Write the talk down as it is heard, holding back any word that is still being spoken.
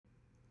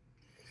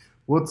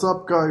What's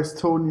up, guys?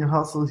 Tony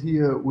Hustle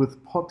here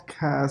with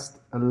podcast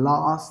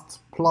last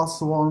plus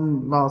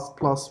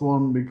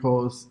one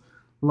because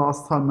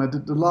last time I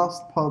did the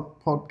last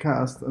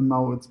podcast and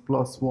now it's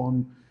plus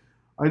one.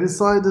 I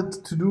decided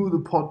to do the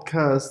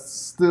podcast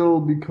still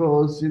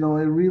because I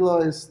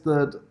realized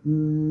that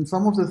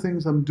some of the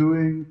things I'm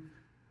doing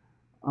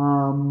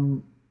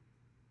um,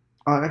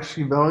 are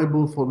actually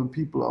valuable for the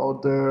people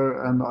out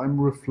there, and I'm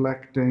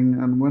reflecting.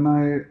 And when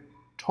I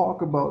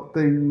talk about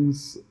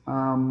things,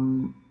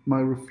 my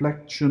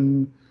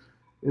reflection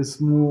is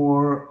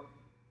more,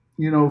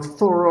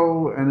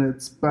 thorough and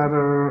it's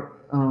better.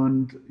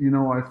 And,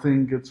 I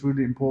think it's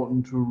really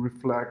important to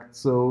reflect.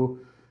 So,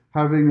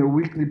 having a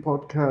weekly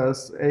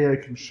podcast, A, I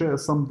can share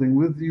something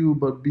with you,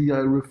 but B, I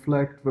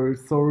reflect very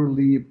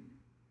thoroughly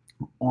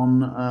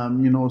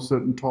on,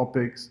 certain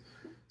topics.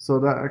 So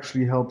that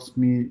actually helps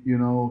me,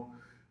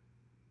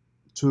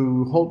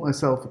 to hold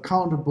myself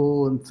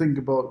accountable and think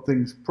about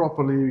things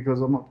properly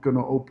because I'm not going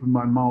to open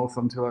my mouth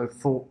until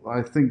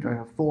I think I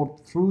have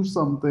thought through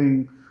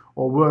something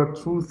or worked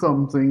through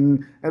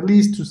something. At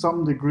least to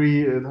some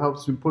degree, it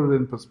helps me put it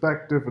in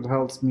perspective. It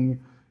helps me,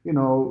 you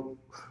know,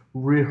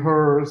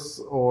 rehearse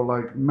or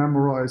like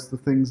memorize the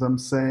things I'm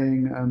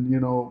saying, and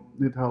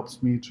it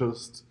helps me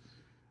just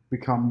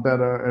become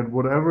better at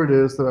whatever it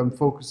is that I'm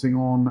focusing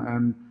on,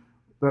 and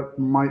that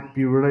might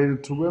be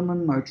related to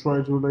women. I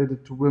try to relate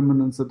it to women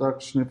in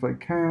seduction if I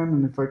can,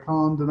 and if I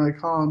can't, then I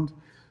can't.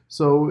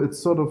 So it's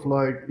sort of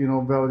like,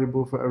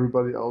 valuable for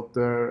everybody out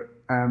there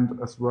and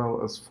as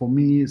well as for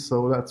me.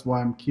 So that's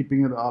why I'm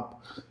keeping it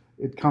up.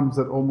 It comes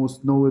at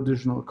almost no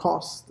additional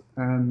cost,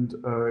 and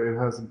it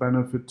has a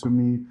benefit to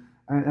me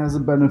and has a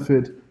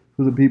benefit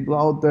to the people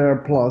out there.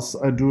 Plus,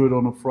 I do it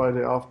on a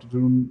Friday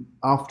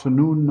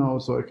afternoon now,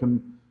 so I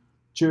can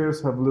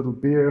cheers, have a little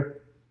beer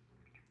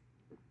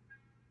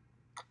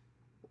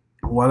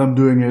while I'm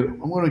doing it.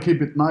 I'm going to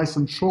keep it nice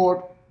and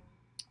short.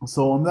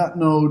 So, on that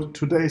note,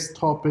 today's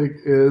topic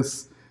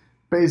is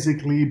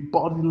basically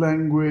body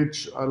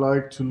language. I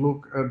like to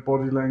look at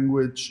body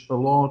language a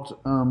lot.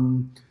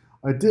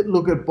 I did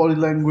look at body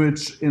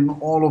language in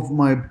all of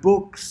my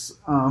books.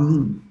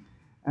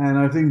 And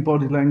I think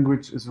body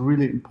language is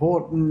really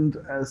important,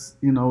 as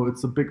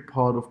it's a big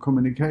part of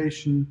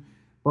communication.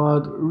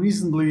 But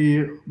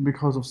recently,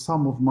 because of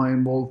some of my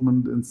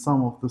involvement in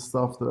some of the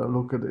stuff that I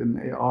look at in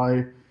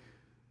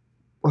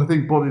I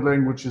think body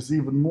language is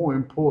even more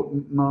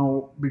important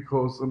now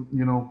because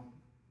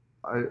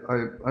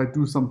I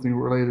do something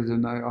related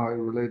in AI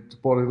related to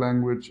body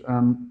language,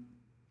 and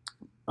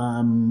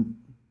um,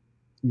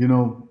 you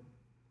know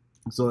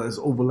so there's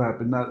overlap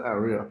in that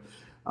area.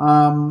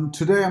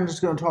 Today I'm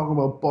just going to talk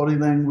about body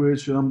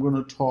language, and I'm going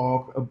to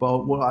talk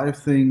about what I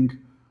think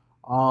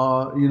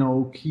are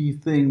key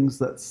things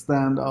that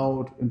stand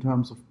out in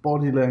terms of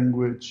body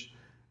language.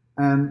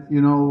 And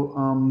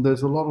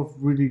there's a lot of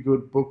really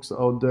good books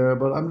out there,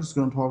 but I'm just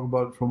going to talk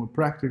about it from a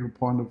practical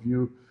point of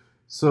view.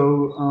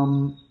 So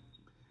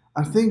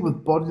I think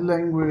with body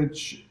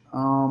language,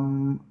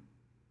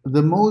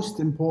 the most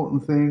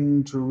important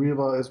thing to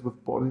realize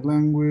with body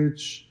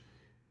language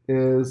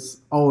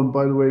is, oh, and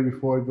by the way,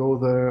 before I go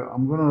there,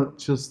 I'm gonna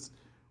just,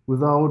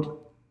 without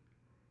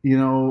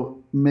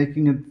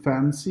making it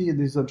fancy,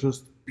 these are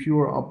just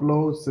pure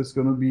uploads. There's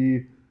gonna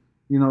be,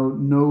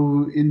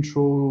 no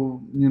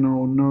intro,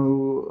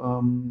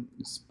 no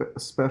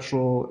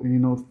special,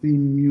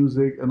 theme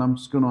music, and I'm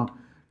just gonna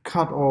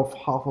cut off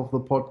half of the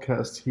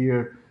podcast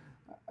here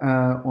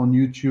on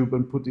YouTube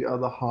and put the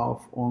other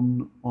half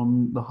on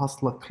the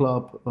Hustler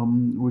Club,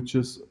 which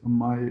is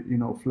my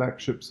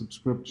flagship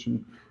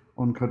subscription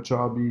on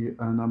Kajabi,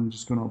 and I'm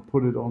just gonna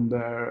put it on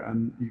there,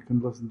 and you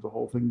can listen to the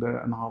whole thing there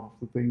and half of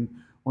the thing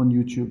on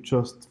YouTube,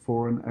 just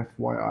for an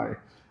FYI.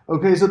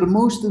 Okay, so the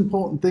most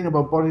important thing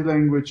about body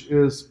language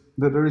is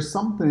that there is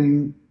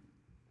something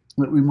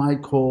that we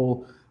might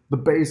call the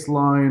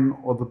baseline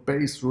or the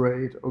base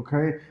rate.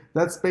 Okay,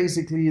 that's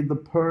basically the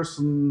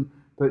person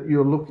that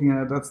you're looking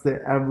at. That's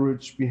their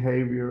average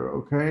behavior.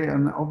 Okay,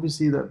 and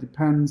obviously that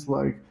depends,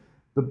 like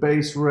the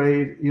base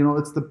rate,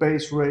 it's the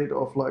base rate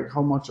of like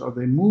how much are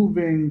they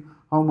moving,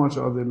 how much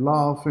are they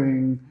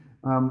laughing,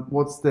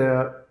 what's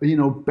their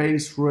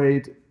base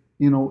rate,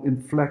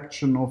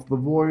 inflection of the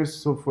voice.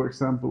 So for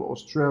example,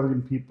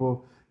 Australian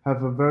people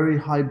have a very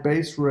high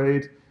base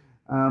rate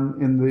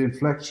in the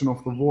inflection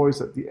of the voice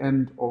at the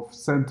end of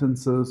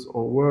sentences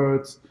or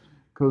words,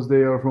 because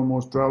they are from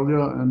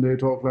Australia and they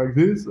talk like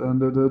this and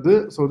da, da,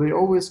 da. So they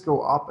always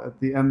go up at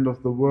the end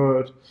of the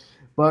word.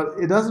 But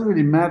it doesn't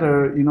really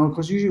matter,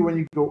 because usually when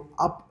you go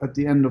up at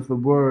the end of the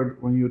word,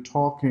 when you're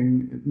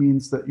talking, it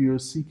means that you're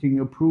seeking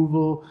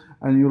approval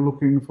and you're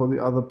looking for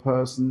the other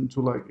person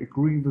to like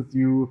agree with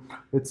you.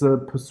 It's a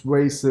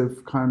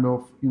persuasive kind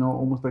of,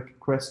 almost like a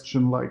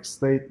question-like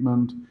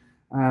statement.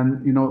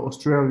 And,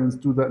 Australians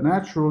do that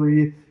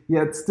naturally,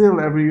 yet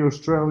still every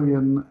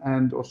Australian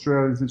and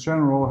Australians in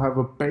general have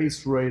a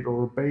base rate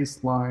or a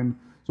baseline.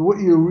 So what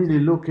you're really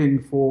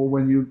looking for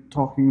when you're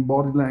talking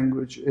body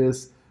language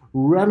is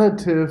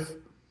relative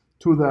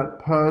to that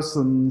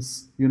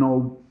person's,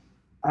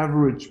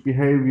 average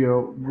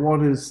behavior,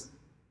 what is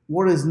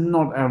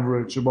not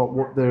average about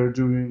what they're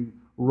doing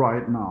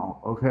right now,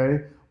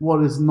 okay?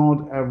 What is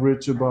not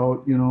average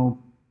about,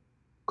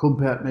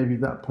 compared maybe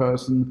that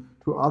person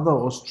to other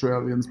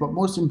Australians, but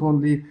most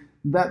importantly,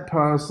 that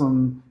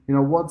person,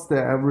 what's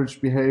their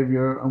average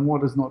behavior and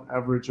what is not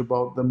average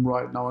about them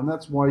right now. And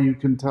that's why you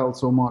can tell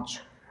so much,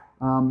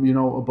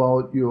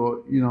 about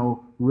your,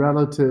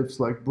 relatives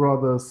like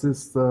brother,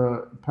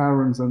 sister,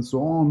 parents, and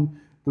so on.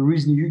 The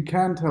reason you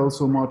can tell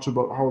so much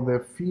about how they're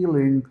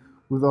feeling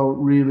without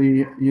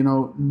really,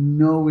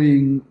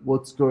 knowing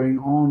what's going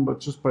on, but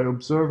just by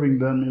observing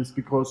them is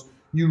because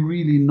you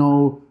really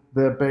know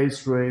their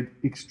base rate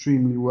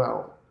extremely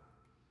well.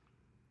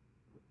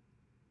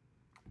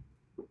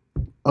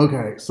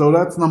 Okay, so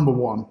that's number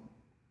one.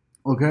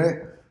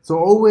 Okay, so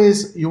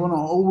always you want to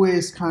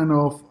always kind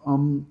of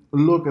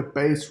look at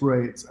base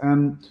rates,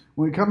 and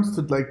when it comes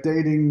to like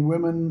dating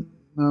women,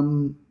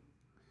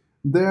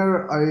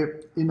 there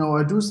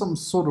I do some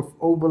sort of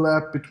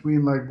overlap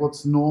between like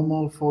what's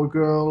normal for a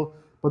girl,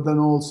 but then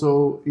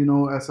also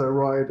as I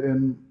write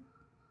in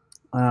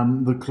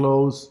the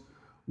close,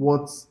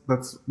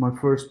 that's my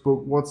first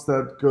book. What's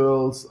that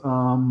girl's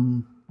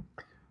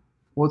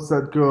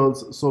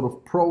sort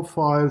of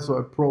profile? So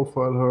I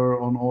profile her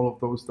on all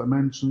of those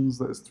dimensions.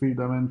 There's 3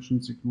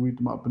 dimensions. You can read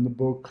them up in the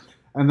book.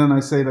 And then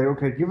I say like,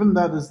 okay, given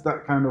that is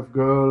that kind of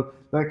girl,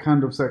 that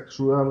kind of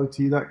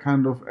sexuality, that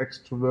kind of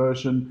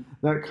extroversion,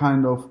 that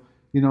kind of,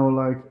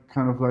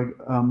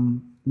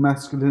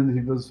 masculinity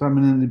versus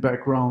femininity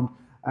background,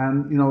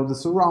 and the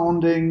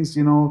surroundings,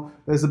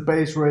 there's a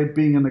base rate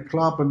being in a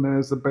club and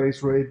there's a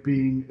base rate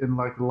being in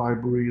like a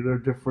library. They're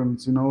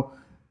different,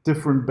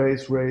 different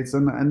base rates,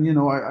 and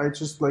I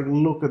just like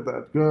look at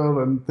that girl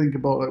and think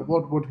about like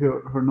what would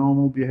her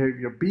normal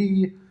behavior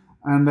be,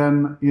 and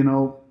then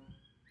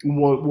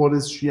what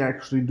is she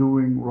actually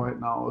doing right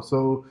now.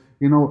 So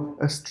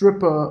a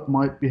stripper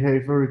might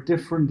behave very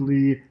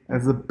differently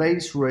as a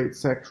base rate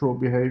sexual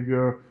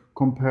behavior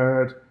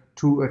compared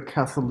to a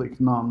Catholic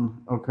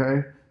nun.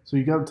 Okay, so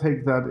you got to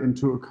take that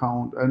into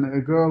account, and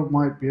a girl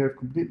might behave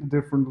completely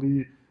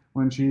differently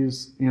when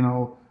she's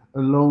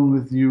alone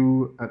with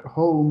you at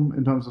home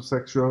in terms of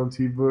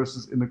sexuality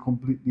versus in a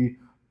completely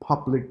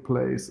public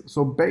place.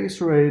 So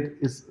base rate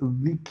is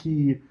the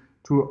key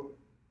to,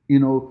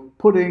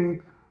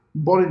 putting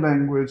body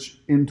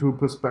language into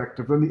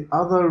perspective. And the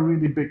other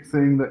really big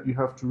thing that you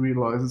have to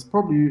realize is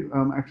probably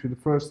actually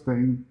the first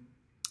thing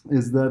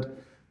is that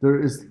there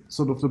is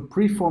sort of the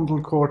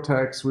prefrontal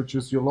cortex, which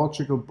is your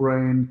logical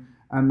brain,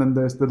 and then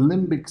there's the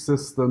limbic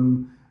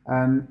system.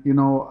 And and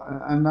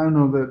I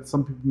know that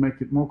some people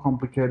make it more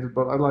complicated,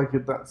 but I like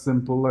it that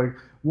simple. Like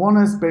one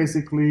is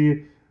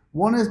basically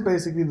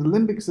the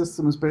limbic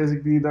system is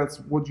basically that's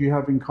what you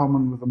have in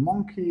common with a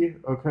monkey,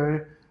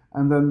 okay?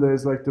 And then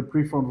there's like the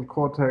prefrontal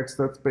cortex,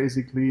 that's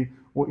basically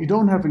what you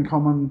don't have in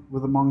common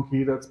with a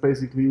monkey. That's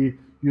basically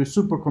your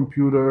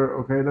supercomputer,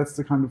 okay? That's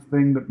the kind of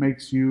thing that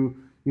makes you,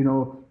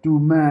 do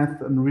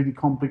math and really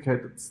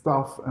complicated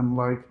stuff, and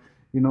like,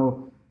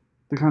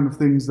 the kind of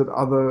things that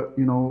other,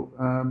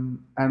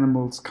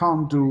 animals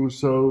can't do.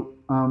 So,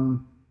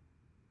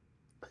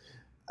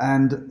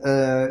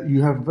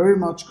 you have very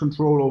much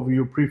control over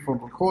your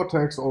prefrontal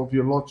cortex, all of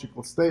your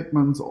logical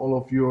statements, all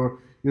of your,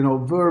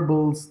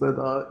 verbals that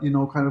are,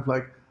 kind of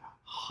like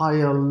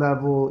higher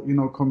level,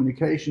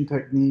 communication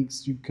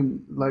techniques. You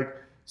can like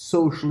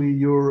socially,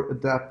 you're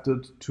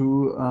adapted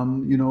to,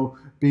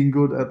 being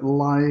good at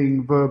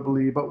lying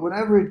verbally. But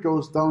whenever it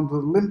goes down to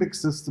the limbic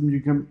system,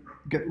 you can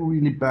get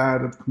really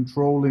bad at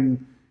controlling,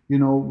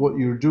 what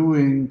you're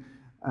doing.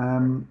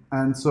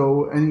 And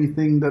so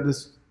anything that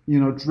is,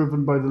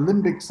 driven by the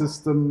limbic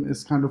system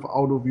is kind of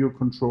out of your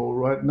control,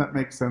 right? And that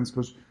makes sense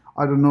because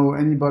I don't know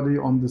anybody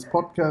on this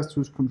podcast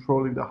who's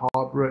controlling the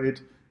heart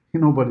rate.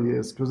 Nobody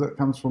is, because that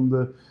comes from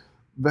the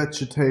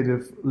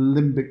vegetative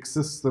limbic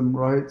system,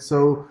 right?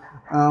 So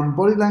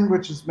body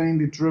language is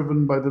mainly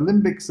driven by the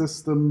limbic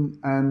system,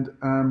 and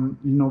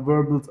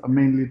verbals are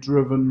mainly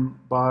driven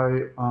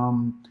by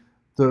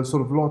the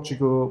sort of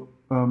logical,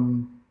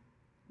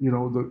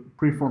 the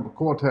prefrontal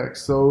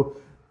cortex. So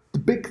the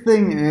big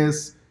thing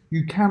is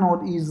you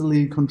cannot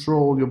easily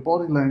control your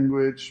body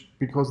language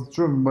because it's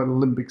driven by the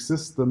limbic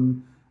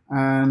system,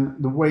 and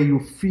the way you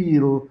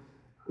feel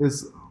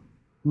is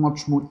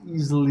much more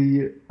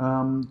easily,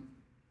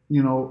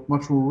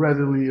 much more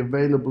readily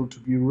available to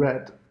be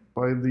read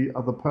by the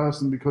other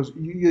person because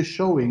you're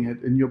showing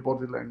it in your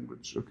body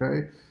language,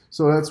 okay?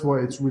 So that's why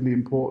it's really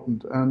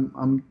important. And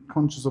I'm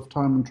conscious of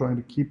time and trying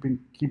to keep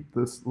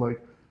this like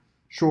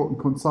short and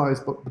concise.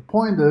 But the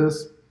point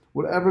is,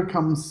 whatever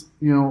comes,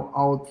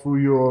 out through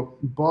your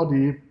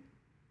body,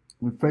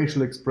 with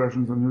facial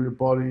expressions and your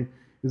body,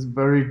 is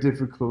very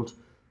difficult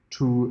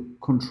to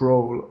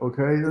control,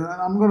 okay? And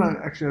I'm gonna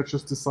actually, I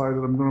just decided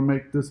I'm gonna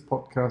make this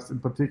podcast in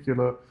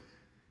particular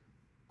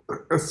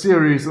a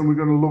series, and we're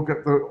gonna look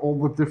at all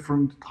the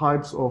different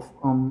types of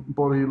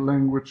body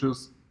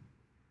languages,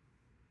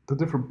 the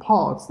different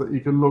parts that you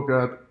can look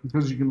at,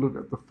 because you can look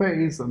at the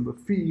face and the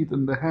feet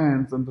and the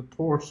hands and the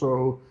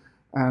torso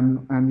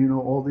and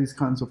all these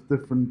kinds of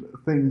different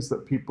things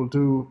that people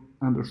do,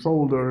 and the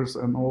shoulders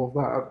and all of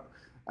that.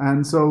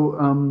 And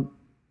so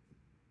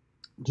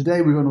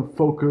today we're going to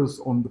focus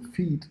on the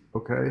feet,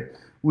 okay?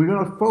 We're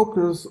going to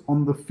focus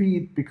on the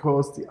feet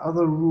because the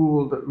other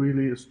rule that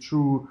really is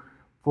true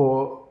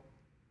for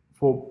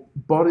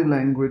body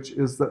language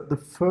is that the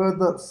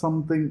further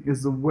something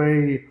is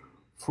away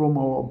from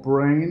our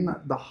brain,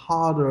 the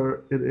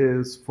harder it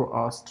is for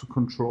us to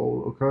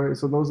control, okay?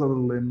 So those are the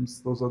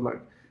limbs, those are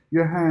like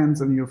your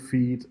hands and your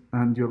feet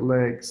and your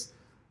legs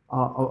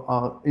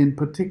are in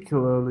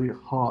particularly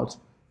hard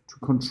to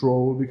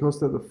control because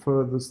they're the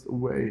furthest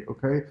away,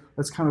 okay?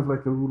 That's kind of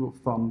like a rule of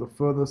thumb. The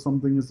further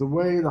something is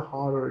away, the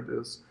harder it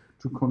is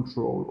to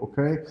control,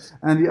 okay?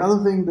 And the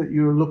other thing that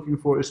you're looking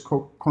for is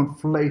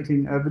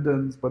conflating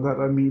evidence. By that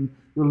I mean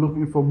you're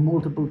looking for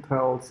multiple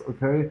tells,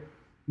 okay?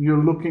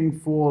 You're looking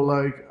for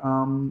like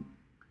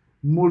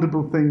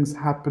multiple things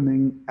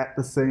happening at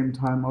the same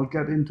time. I'll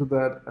get into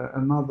that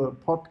another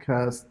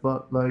podcast,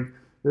 but like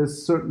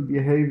there's certain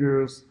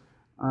behaviors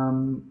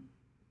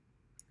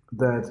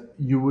that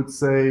you would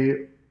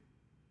say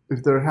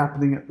if they're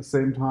happening at the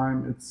same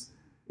time,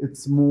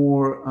 it's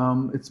more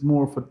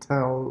of a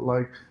tell.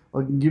 Like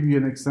I'll give you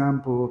an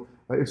example.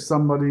 Like if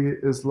somebody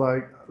is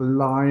like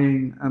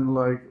lying and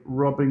like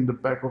rubbing the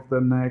back of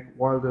their neck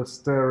while they're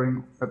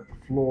staring at the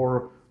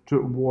floor to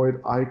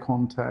avoid eye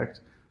contact,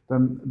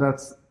 then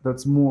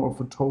that's more of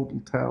a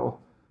total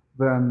tell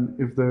than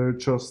if they're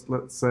just,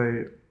 let's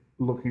say,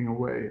 looking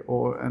away.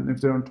 Or and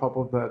if they're on top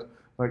of that,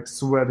 like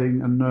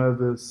sweating and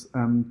nervous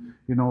and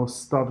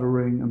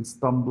stuttering and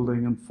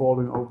stumbling and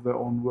falling over their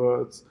own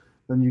words,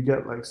 then you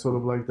get like sort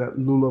of like that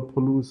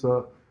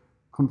Lollapalooza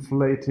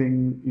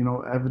conflating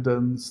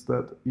evidence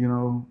that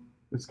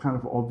it's kind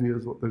of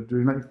obvious what they're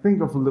doing. Like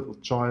think of a little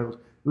child.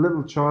 A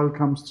little child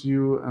comes to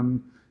you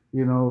and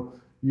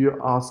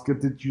you ask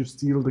it, did you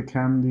steal the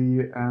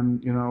candy?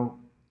 And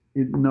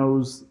it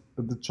knows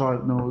that the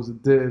child knows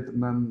it did,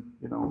 and then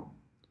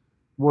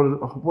what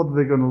are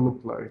they going to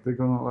look like? They're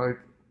going to like,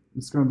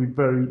 it's going to be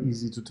very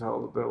easy to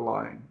tell that they're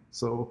lying.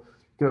 So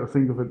you got to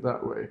think of it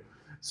that way.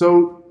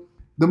 So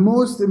the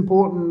most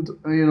important,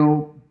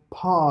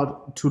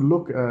 part to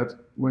look at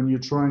when you're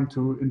trying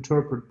to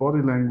interpret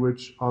body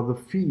language are the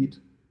feet.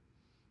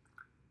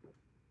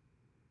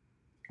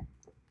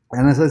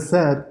 And as I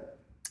said,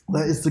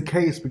 that is the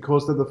case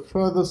because they're the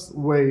furthest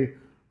away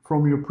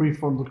from your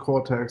prefrontal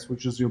cortex,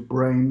 which is your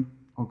brain,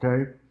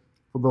 okay?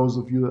 For those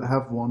of you that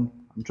have one,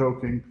 I'm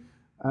joking.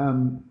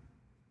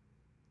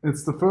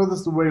 It's the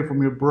furthest away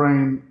from your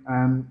brain,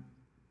 and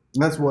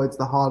that's why it's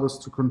the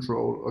hardest to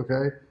control,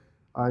 okay?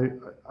 I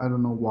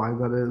don't know why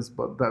that is,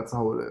 but that's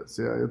how it is.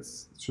 Yeah,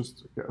 it's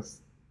just, I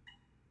guess,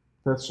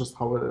 that's just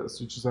how it is.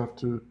 You just have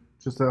to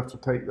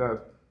take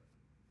that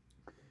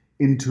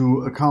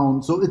into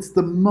account. So it's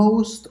the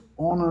most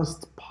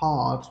honest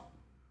part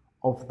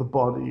of the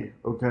body,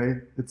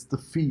 okay? It's the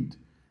feet.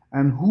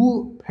 And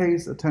who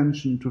pays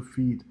attention to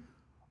feet?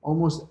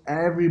 Almost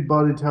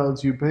everybody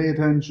tells you pay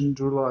attention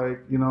to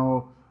like,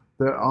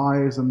 their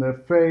eyes and their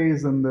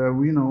face and their,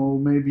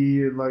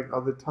 maybe like,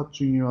 are they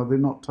touching you? Are they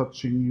not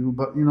touching you?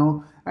 But,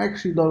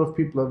 actually a lot of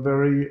people are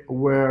very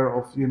aware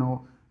of,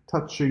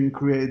 touching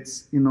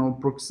creates,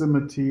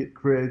 proximity, it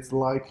creates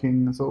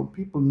liking. So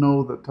people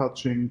know that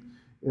touching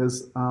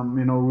is,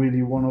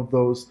 really one of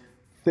those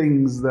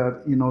things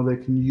that,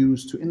 they can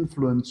use to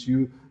influence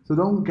you. So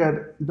don't get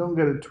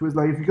it twisted.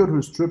 Like if you go to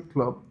a strip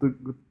club,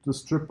 the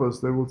strippers,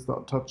 they will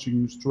start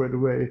touching you straight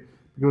away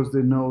because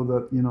they know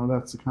that,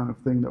 that's the kind of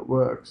thing that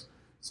works.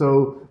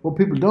 So what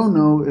people don't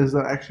know is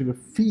that actually the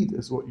feet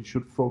is what you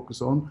should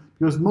focus on,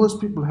 because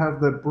most people have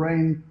their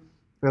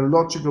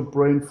logical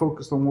brain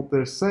focused on what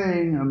they're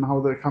saying and how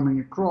they're coming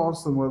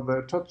across and whether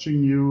they're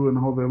touching you and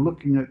how they're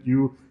looking at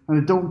you,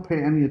 and they don't pay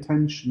any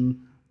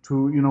attention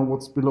to,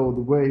 what's below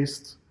the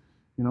waist.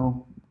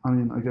 I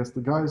mean, I guess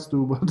the guys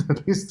do, but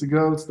at least the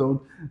girls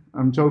don't.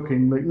 I'm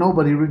joking. Like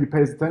nobody really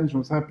pays attention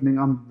what's happening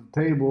under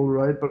the table,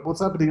 right? But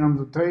what's happening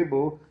under the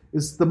table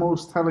is the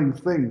most telling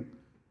thing.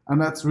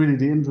 And that's really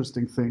the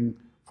interesting thing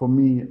for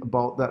me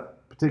about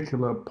that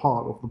particular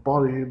part of the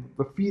body.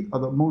 The feet are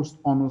the most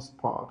honest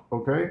part,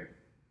 okay?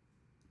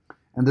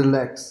 And the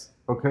legs,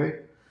 okay?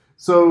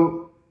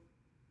 So